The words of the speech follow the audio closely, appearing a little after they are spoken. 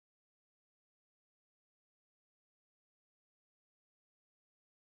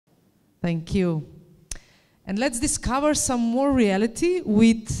Thank you. And let's discover some more reality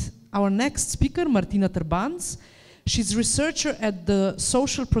with our next speaker, Martina Trebanc. She's researcher at the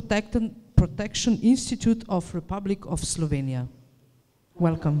Social Protection Institute of Republic of Slovenia.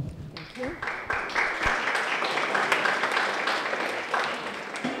 Welcome. Thank you.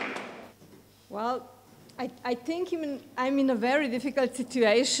 Well, I think I'm in a very difficult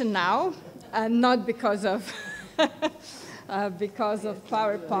situation now, not because of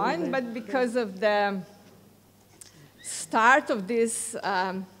PowerPoint, but because of the start of this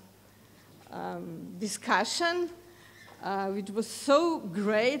discussion, which was so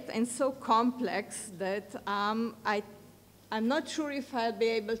great and so complex that I'm not sure if I'll be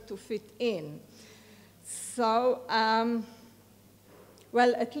able to fit in. So,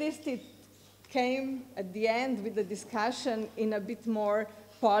 well, at least it came at the end with the discussion in a bit more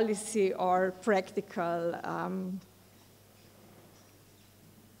policy or practical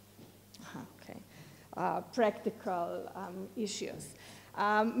issues.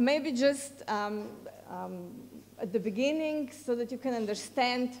 Maybe just at the beginning, so that you can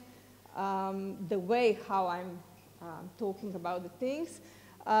understand the way how I'm talking about the things.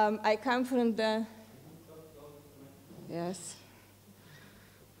 I come from the... Yes.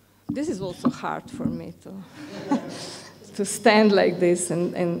 This is also hard for me to stand like this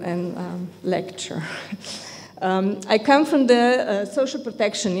and lecture. I come from the Social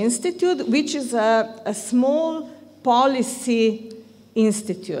Protection Institute, which is a small policy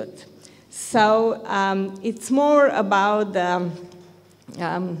institute. So it's more about,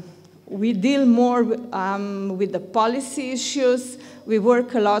 we deal more with the policy issues. We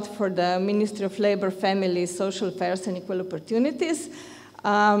work a lot for the Ministry of Labor, Family, Social Affairs and Equal Opportunities,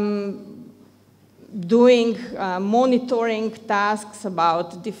 doing monitoring tasks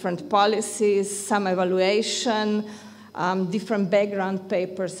about different policies, some evaluation, different background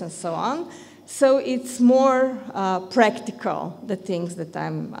papers, and so on. So it's more practical, the things that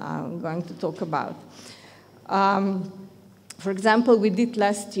I'm going to talk about. For example, we did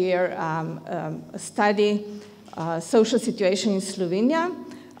last year a study, social situation in Slovenia,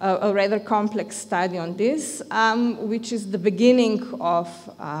 a rather complex study on this, which is the beginning of,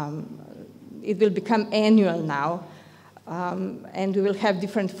 it will become annual now, and we will have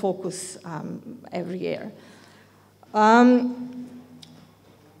different focus every year.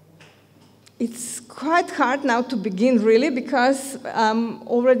 It's quite hard now to begin, really, because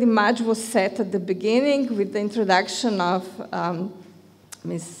already much was said at the beginning with the introduction of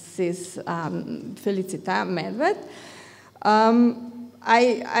Mrs. Felicita Medved.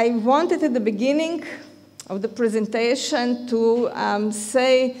 I wanted at the beginning of the presentation to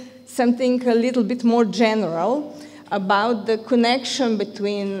say something a little bit more general about the connection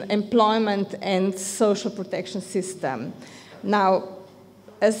between employment and social protection system. Now,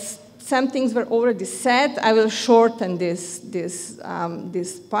 as some things were already said, I will shorten this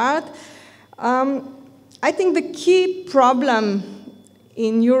part. I think the key problem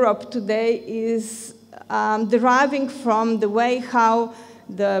in Europe today is deriving from the way how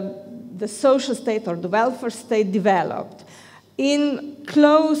the social state or the welfare state developed, in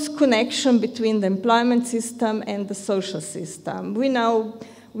close connection between the employment system and the social system. We know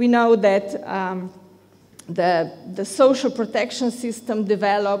that the social protection system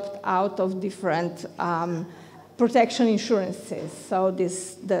developed out of different protection insurances. So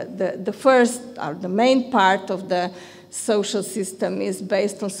the first, or the main part of the social system is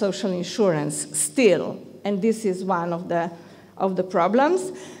based on social insurance still, and this is one of the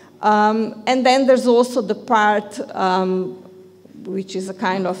problems. And then there's also the part which is a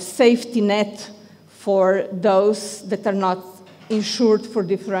kind of safety net for those that are not insured for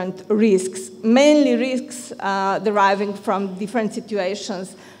different risks, mainly risks deriving from different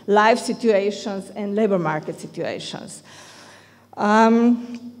situations, life situations and labor market situations.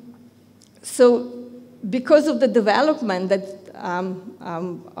 So because of the development that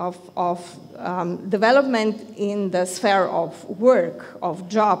development in the sphere of work, of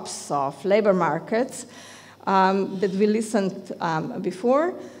jobs, of labor markets, that we listened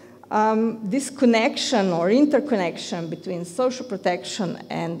before, this connection or interconnection between social protection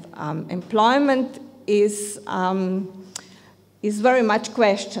and employment is very much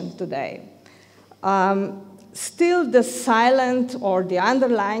questioned today. Still, the silent or the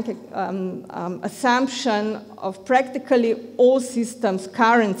underlying assumption of practically all systems,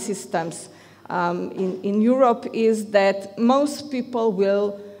 current systems in Europe, is that most people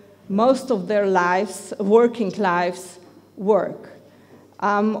will, most of their lives, working lives, work.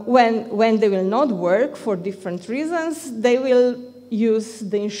 When they will not work for different reasons, they will use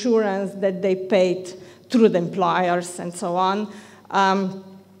the insurance that they paid through the employers and so on.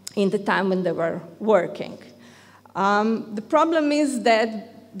 in the time when they were working. The problem is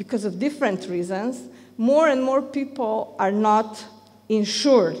that because of different reasons, more and more people are not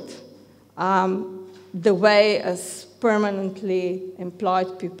insured the way as permanently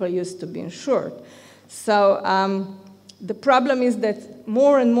employed people used to be insured. So the problem is that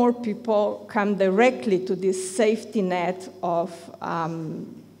more and more people come directly to this safety net of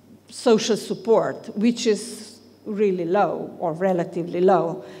social support, which is really low or relatively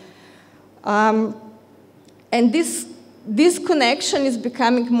low. And this connection is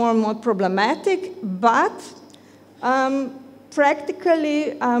becoming more and more problematic, but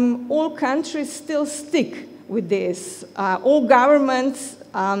practically all countries still stick with this. All governments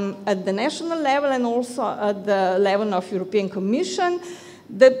at the national level and also at the level of European Commission,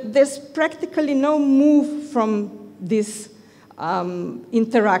 there's practically no move from this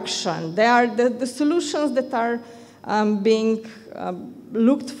interaction. They are the solutions that are being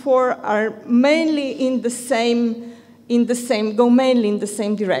looked for are mainly go mainly in the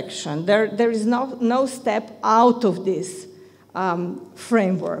same direction. There is no step out of this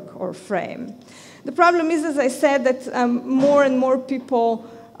framework or frame. The problem is, as I said, that more and more people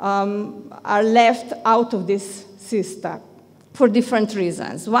are left out of this system for different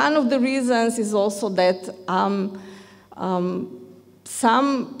reasons. One of the reasons is also that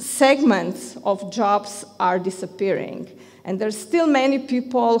some segments of jobs are disappearing. And there's still many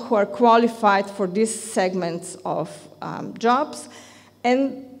people who are qualified for these segments of jobs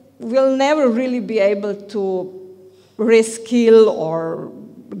and will never really be able to reskill or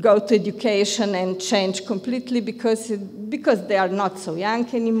go to education and change completely because they are not so young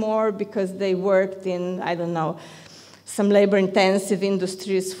anymore, because they worked in, I don't know, some labor-intensive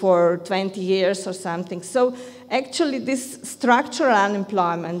industries for 20 years or something. So actually this structural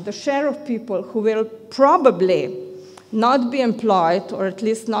unemployment, the share of people who will probably not be employed, or at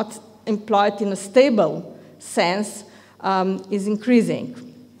least not employed in a stable sense, is increasing.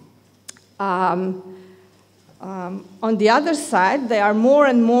 On the other side, there are more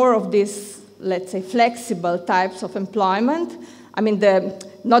and more of these, let's say, flexible types of employment. I mean,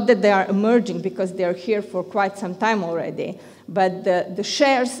 not that they are emerging because they are here for quite some time already, but the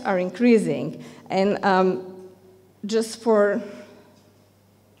shares are increasing. And just for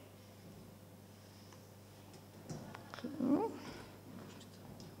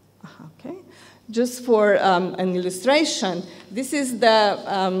an illustration, this is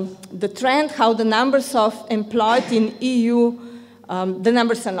the trend, how the numbers of employed in EU, the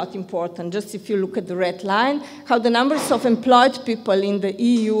numbers are not important, just if you look at the red line, how the numbers of employed people in the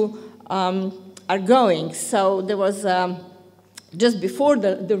EU are going. So there was, just before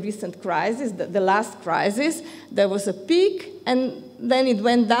the recent crisis, the last crisis, there was a peak, and then it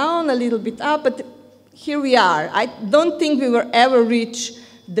went down a little bit up, but here we are. I don't think we will ever reach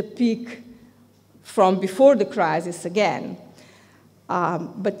the peak from before the crisis again.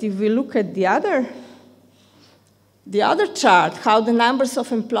 But if we look at the other chart, how the numbers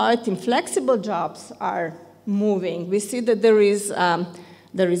of employed in flexible jobs are moving, we see that there is an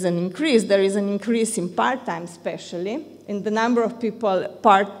increase. There is an increase in part-time, especially, in the number of people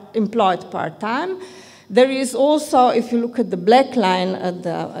employed part-time. There is also, if you look at the black line at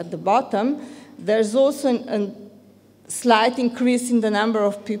the bottom, there's also a slight increase in the number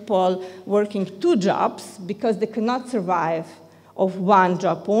of people working two jobs because they cannot survive of one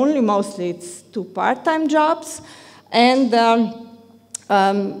job only. Mostly it's two part-time jobs. And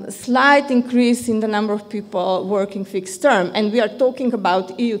slight increase in the number of people working fixed term. And we are talking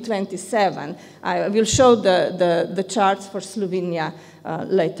about EU 27. I will show the charts for Slovenia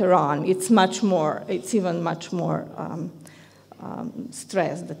later on. It's even much more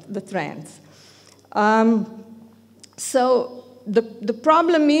stressed, the trends. So the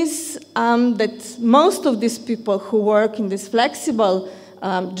problem is that most of these people who work in these flexible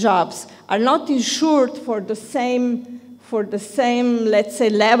jobs are not insured for the same, let's say,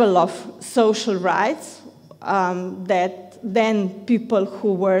 level of social rights than people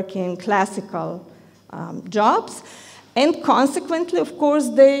who work in classical jobs. And consequently, of course,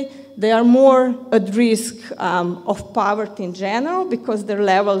 they are more at risk of poverty in general because their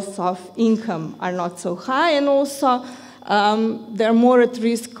levels of income are not so high, and also they're more at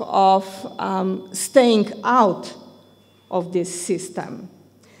risk of staying out of this system.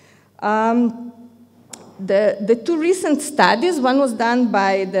 The two recent studies, one was done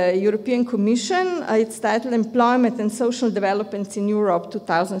by the European Commission, it's titled Employment and Social Developments in Europe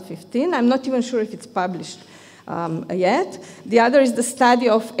 2015. I'm not even sure if it's published yet. The other is the study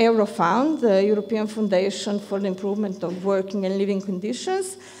of Eurofound, the European Foundation for the Improvement of Working and Living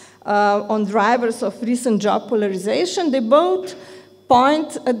Conditions, on drivers of recent job polarization. They both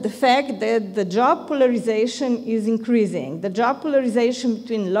point at the fact that the job polarization is increasing, the job polarization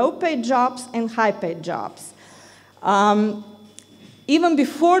between low-paid jobs and high-paid jobs. Even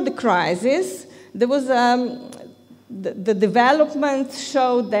before the crisis, there was the development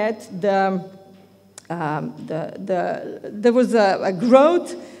showed that there was a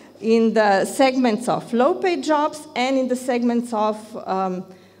growth in the segments of low-paid jobs and in the segments of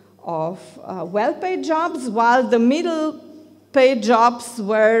well-paid jobs, while the middle-paid jobs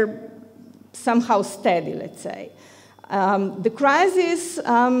were somehow steady, let's say. The crisis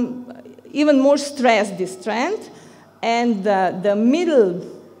even more stressed this trend, and the middle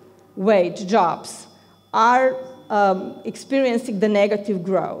wage jobs are experiencing the negative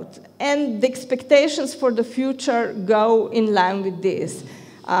growth. And the expectations for the future go in line with this.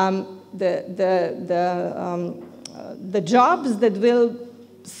 The jobs that will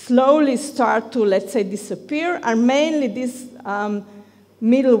slowly start to, let's say, disappear are mainly these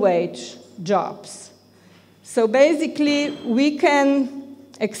middle wage jobs. So basically, we can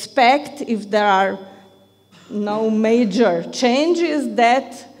expect, if there are no major changes,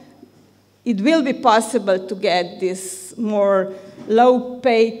 that it will be possible to get this more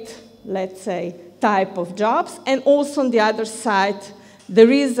low-paid, let's say, type of jobs. And also on the other side,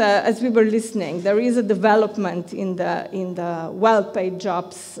 there is, as we were listening, there is a development in the well-paid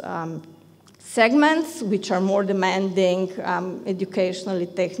jobs segments, which are more demanding educationally,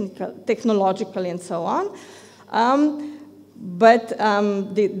 technologically, and so on. But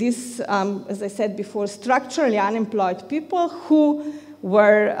as I said before, structurally unemployed people who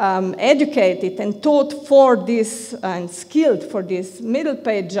were educated and taught for this and skilled for these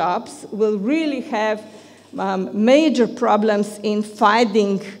middle-paid jobs will really have major problems in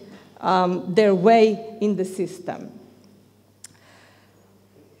finding their way in the system.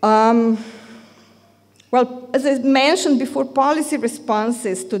 Well, as I mentioned before, policy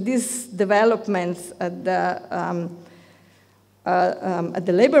responses to these developments at the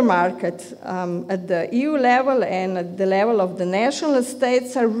labor market, at the EU level and at the level of the national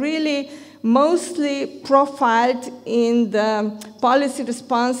states are really mostly profiled in the policy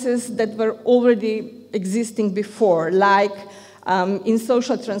responses that were already existing before, like in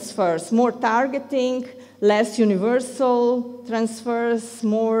social transfers, more targeting, less universal transfers,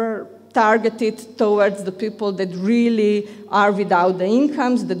 more targeted towards the people that really are without the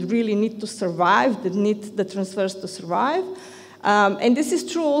incomes, that really need to survive, that need the transfers to survive. And this is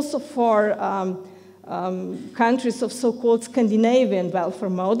true also for countries of so-called Scandinavian welfare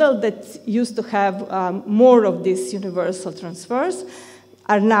model that used to have more of these universal transfers,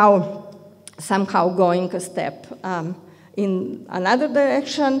 are now somehow going a step in another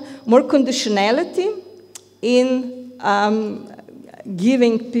direction, more conditionality in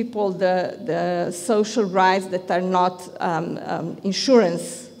giving people the social rights that are not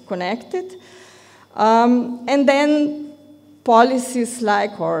insurance connected. And then policies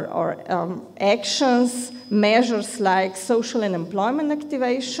like, or actions, measures like social and employment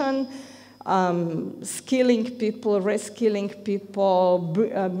activation, skilling people, reskilling people,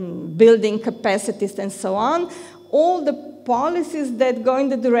 building capacities, and so on. All the policies that go in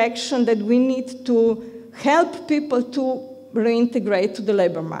the direction that we need to help people to reintegrate to the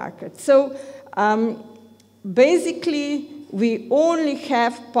labor market. So basically, we only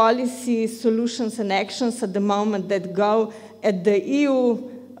have policy solutions and actions at the moment that go at the EU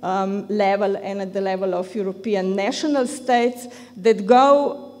level and at the level of European national states that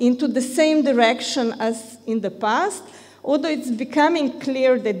go into the same direction as in the past, although it's becoming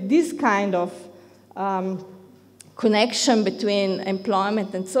clear that this kind of connection between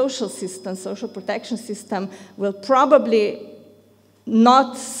employment and social system, social protection system, will probably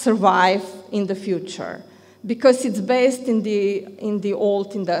not survive in the future because it's based in the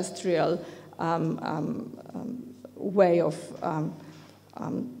old industrial way of,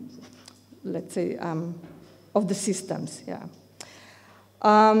 let's say, of the systems. Yeah.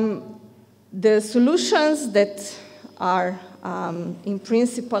 The solutions that are in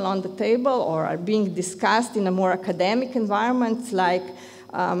principle on the table or are being discussed in a more academic environment, like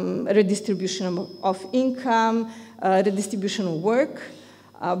redistribution of income, redistribution of work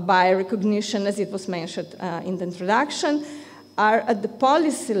by recognition, as it was mentioned in the introduction, are at the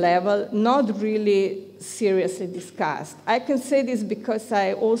policy level not really seriously discussed. I can say this because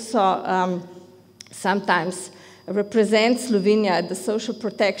I also sometimes represent Slovenia at the Social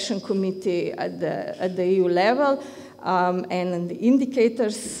Protection Committee at the EU level, and in the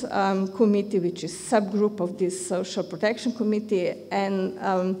Indicators Committee, which is a subgroup of this Social Protection Committee. And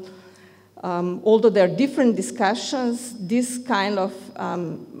although there are different discussions, this kind of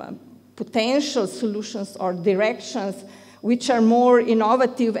potential solutions or directions which are more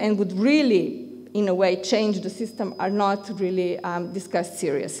innovative and would really, in a way, change the system are not really discussed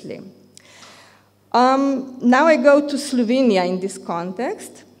seriously. Now I go to Slovenia in this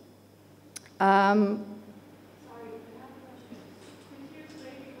context.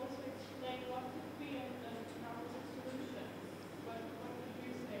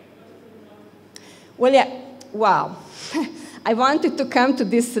 Well, yeah, wow. I wanted to come to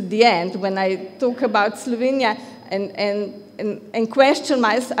this at the end when I talk about Slovenia and question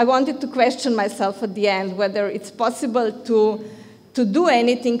myself. I wanted to question myself at the end whether it's possible to do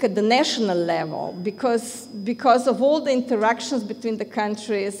anything at the national level because of all the interactions between the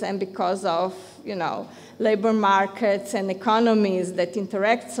countries and because of, you know, labor markets and economies that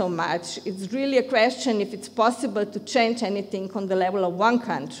interact so much. It's really a question if it's possible to change anything on the level of one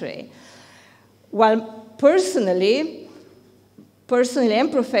country. Well, personally and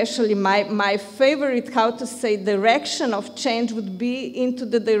professionally, my favorite, how to say, direction of change would be into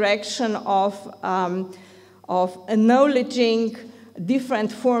the direction of acknowledging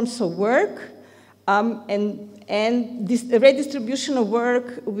different forms of work and this redistribution of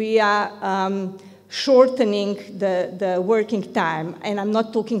work via shortening the working time. And I'm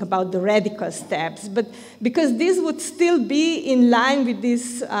not talking about the radical steps, but because this would still be in line with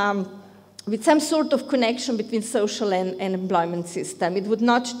this with some sort of connection between social and employment system. It would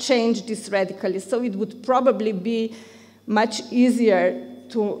not change this radically, so it would probably be much easier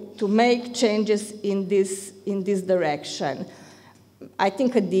to make changes in this direction. I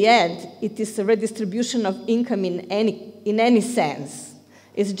think at the end, it is a redistribution of income in any sense.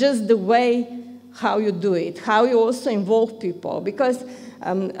 It's just the way how you do it, how you also involve people, because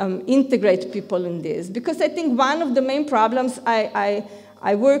integrate people in this. Because I think one of the main problems,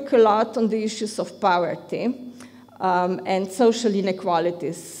 I work a lot on the issues of poverty and social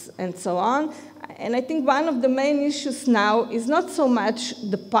inequalities and so on. And I think one of the main issues now is not so much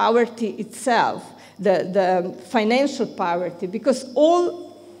the poverty itself, the financial poverty, because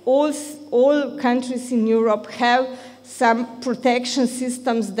all countries in Europe have some protection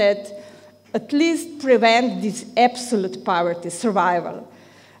systems that at least prevent this absolute poverty, survival.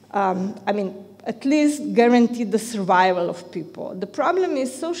 I mean, at least guarantee the survival of people. The problem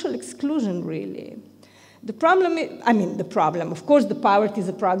is social exclusion, really. The problem is, of course the poverty is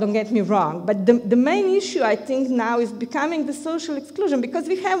a problem, don't get me wrong, but the main issue I think now is becoming the social exclusion, because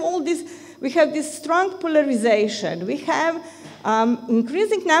we have this strong polarization. We have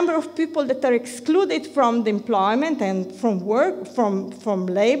increasing number of people that are excluded from the employment and from work, from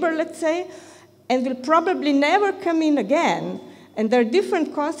labor, let's say, and will probably never come in again. And there are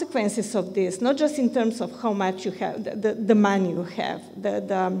different consequences of this, not just in terms of how much you have, the money you have,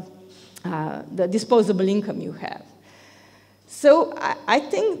 the disposable income you have. So I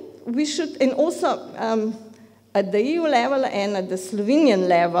think we should, and also at the EU level and at the Slovenian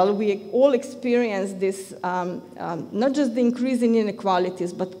level, we all experience this, not just the increase in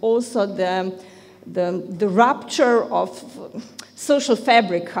inequalities, but also the rupture of social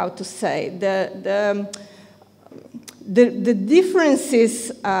fabric, how to say, the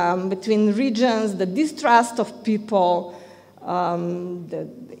differences between regions, the distrust of people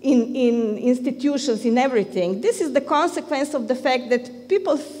in institutions, in everything. This is the consequence of the fact that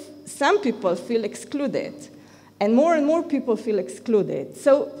some people feel excluded, and more people feel excluded.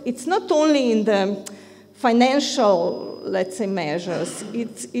 So it's not only in the financial, let's say, measures.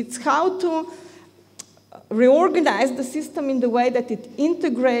 It's how to reorganize the system in the way that it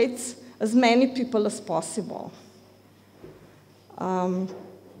integrates as many people as possible.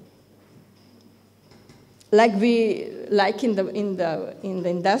 Like in the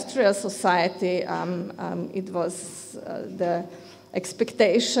industrial society, it was the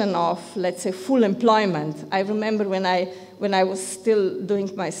expectation of, let's say, full employment. I remember when I was still doing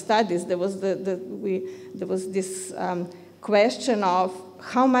my studies, there was this question of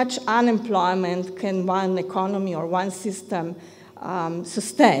how much unemployment can one economy or one system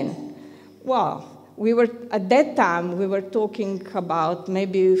sustain. Well, at that time, we were talking about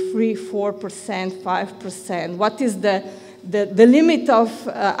maybe 3%, 4%, 5%. What is the limit of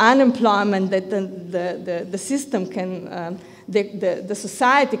unemployment that the system can, the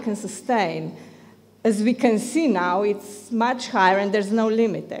society can sustain? As we can see now, it's much higher, and there's no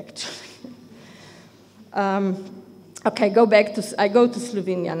limit, actually. Okay, I go to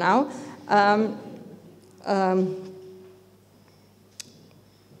Slovenia now.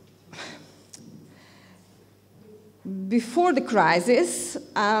 Before the crisis,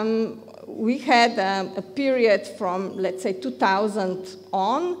 we had a period from, let's say, 2000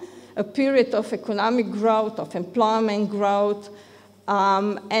 on, a period of economic growth, of employment growth,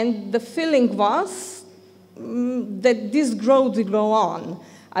 and the feeling was that this growth will go on.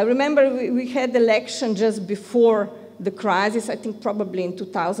 I remember we had election just before the crisis. I think probably in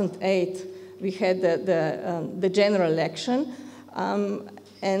 2008 we had the general election,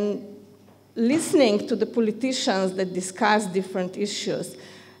 and listening to the politicians that discuss different issues,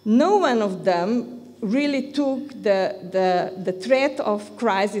 no one of them really took the threat of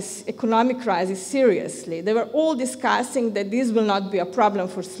crisis, economic crisis, seriously. They were all discussing that this will not be a problem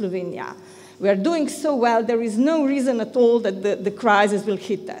for Slovenia. We are doing so well, there is no reason at all that the crisis will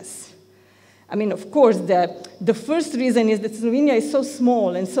hit us. I mean, of course, the first reason is that Slovenia is so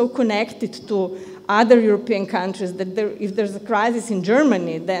small and so connected to other European countries that if there's a crisis in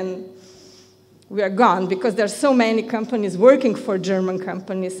Germany, then we are gone, because there are so many companies working for German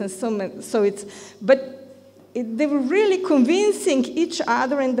companies, and they were really convincing each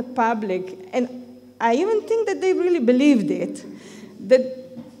other and the public, and I even think that they really believed it, that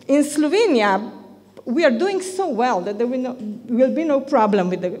in Slovenia we are doing so well that there will be no problem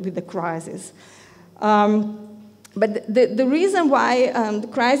with the crisis. But the reason why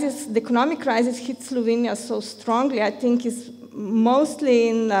the economic crisis hit Slovenia so strongly, I think, is mostly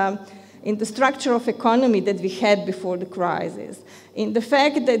in the structure of economy that we had before the crisis, in the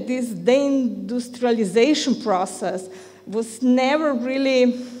fact that this deindustrialization process was never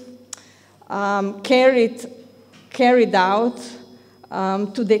really carried out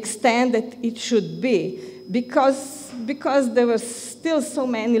to the extent that it should be, because there were still so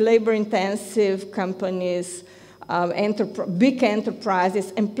many labor-intensive companies, big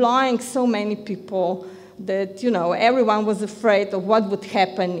enterprises employing so many people, that everyone was afraid of what would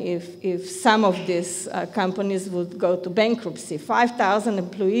happen if some of these companies would go to bankruptcy. 5,000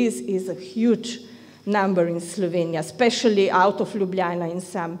 employees is a huge number in Slovenia, especially out of Ljubljana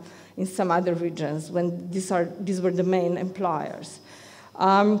in some other regions, when these were the main employers.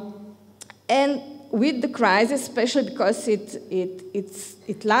 And with the crisis, especially because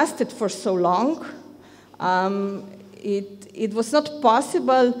it lasted for so long, it was not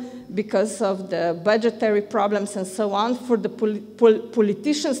possible, because of the budgetary problems and so on, for the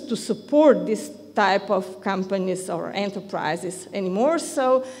politicians to support this type of companies or enterprises anymore,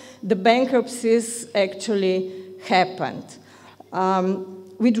 so the bankruptcies actually happened,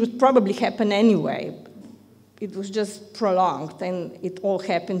 which would probably happen anyway. It was just prolonged, and it all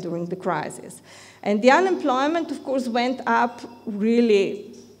happened during the crisis. And the unemployment, of course, went up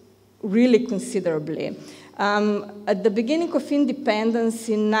really, really considerably. At the beginning of independence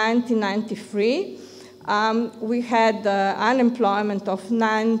in 1993, we had unemployment of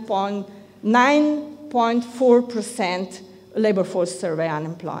 9.4% labor force survey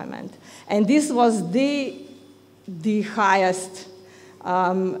unemployment. And this was the highest.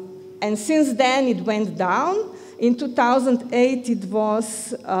 And since then, it went down. In 2008, it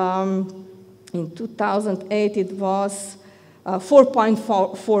was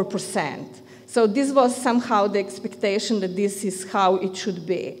 4.4%. So this was somehow the expectation that this is how it should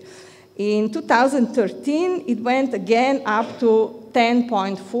be. In 2013, it went again up to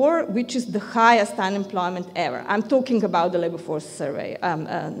 10.4, which is the highest unemployment ever. I'm talking about the labor force survey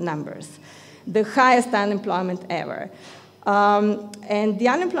numbers. The highest unemployment ever. And the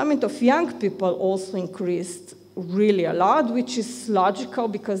unemployment of young people also increased really a lot, which is logical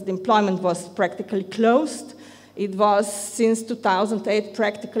because the employment was practically closed. It was, since 2008,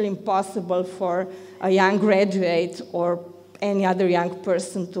 practically impossible for a young graduate or any other young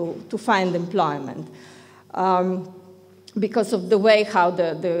person to find employment because of the way how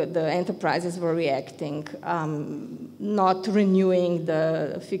the enterprises were reacting, not renewing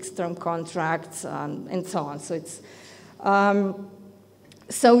the fixed-term contracts and so on. So it's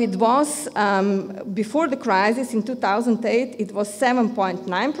so it was, before the crisis in 2008, it was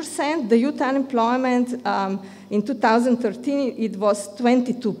 7.9%. The youth unemployment in 2013, it was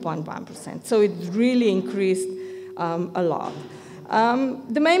 22.1%. So it really increased a lot.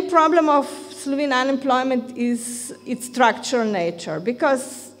 The main problem of Slovene unemployment is its structural nature,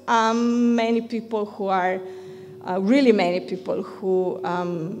 because many people who are, really many people who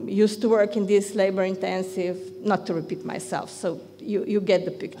used to work in this labor-intensive, not to repeat myself, so you get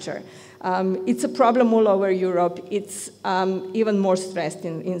the picture. It's a problem all over Europe. It's even more stressed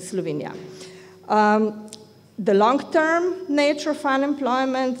in Slovenia. The long-term nature of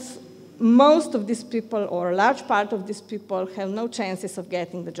unemployment, most of these people, or a large part of these people, have no chances of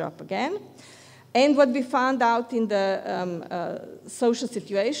getting the job again. And what we found out in the social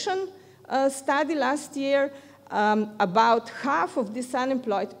situation study last year, about half of these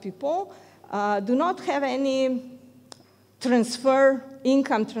unemployed people do not have any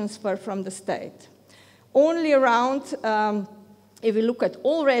income transfer from the state. Only around, if we look at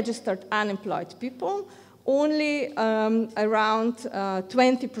all registered unemployed people, only around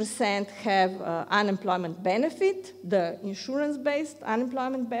 20% have unemployment benefit, the insurance-based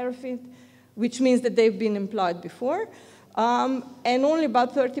unemployment benefit, which means that they've been employed before. And only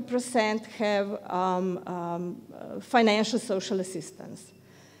about 30% have financial social assistance,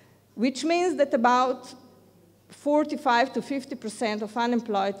 which means that about 45 to 50% of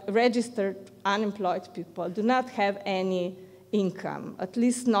registered unemployed people do not have any income, at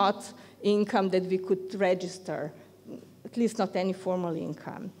least not income that we could register, at least not any formal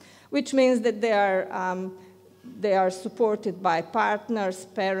income, which means that they are supported by partners,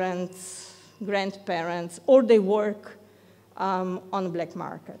 parents, grandparents, or they work on the black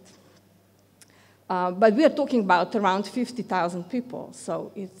market. But we are talking about around 50,000 people,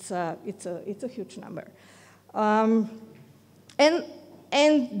 so it's a huge number. And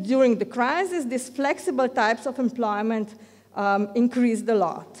during the crisis, these flexible types of employment increased a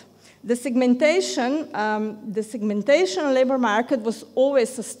lot. The segmentation labor market was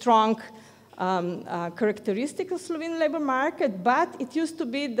always a strong characteristic of Slovene labor market, but it used to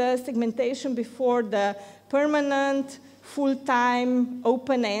be the segmentation before the permanent, full-time,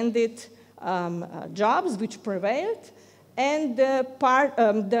 open-ended jobs which prevailed, and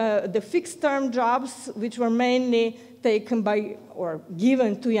the fixed-term jobs which were mainly taken by or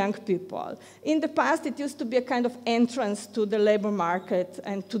given to young people. In the past, it used to be a kind of entrance to the labor market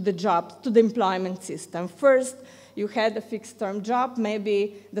and to the jobs, to the employment system. First, you had a fixed-term job,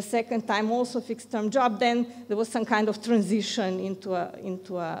 maybe the second time also a fixed-term job, then there was some kind of transition into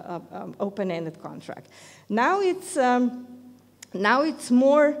a open-ended contract. Now it's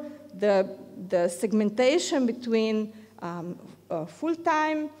more the segmentation between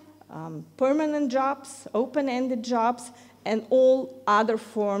full-time, permanent jobs, open-ended jobs, and all other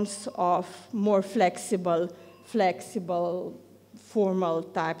forms of more flexible, formal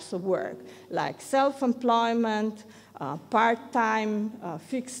types of work, like self-employment, part-time,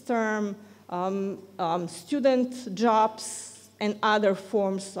 fixed-term, student jobs, and other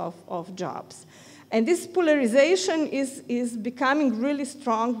forms of jobs. And this polarization is becoming really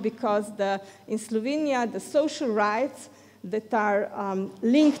strong because in Slovenia, the social rights that are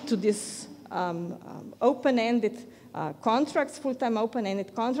linked to these open-ended contracts, full-time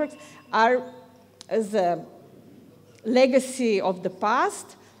open-ended contracts, are as a legacy of the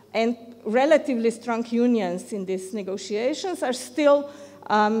past, and relatively strong unions in these negotiations are still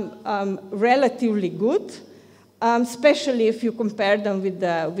relatively good, especially if you compare them with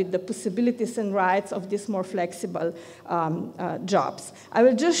the possibilities and rights of these more flexible jobs. I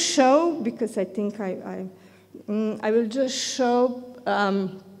will just show, because I think I will just show,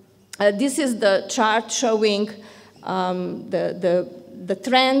 this is the chart showing the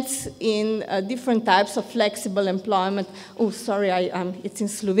trends in different types of flexible employment. Oh, sorry, it's in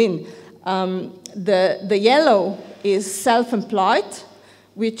Slovene. The yellow is self-employed,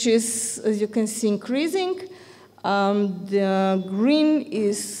 which is, as you can see, increasing. The green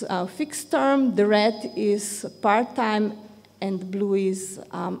is fixed term, the red is part-time, and the blue is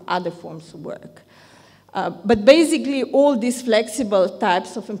other forms of work. But basically, all these flexible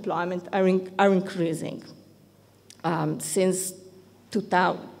types of employment are increasing since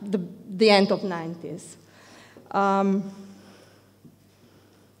the end of 90s.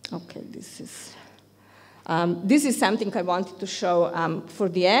 Okay, this is something I wanted to show for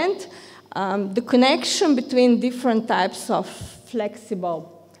the end. The connection between different types of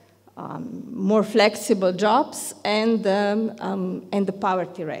flexible, more flexible jobs and the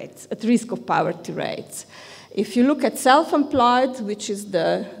poverty rates, at risk of poverty rates. If you look at self-employed, which is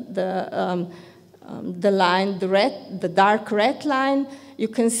the line, the dark red line, you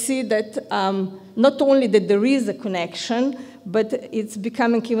can see that not only that there is a connection, but it's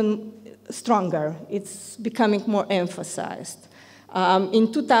becoming even stronger. It's becoming more emphasized.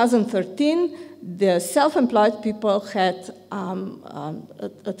 In 2013, the self-employed people had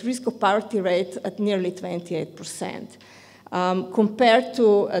at risk of poverty rate at nearly 28%. Compared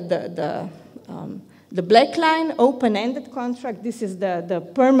to the black line, open-ended contract, this is the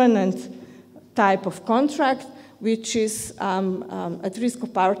permanent type of contract, which is at risk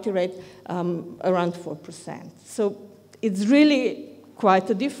of poverty rate around 4%. So it's really quite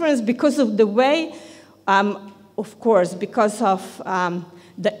a difference because of the way, of course, because of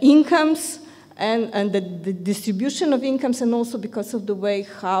the incomes and the distribution of incomes, and also because of the way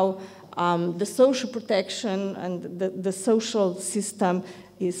how the social protection and the social system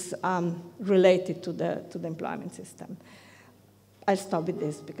is related to the employment system. I'll stop with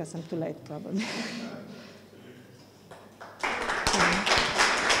this because I'm too late, probably.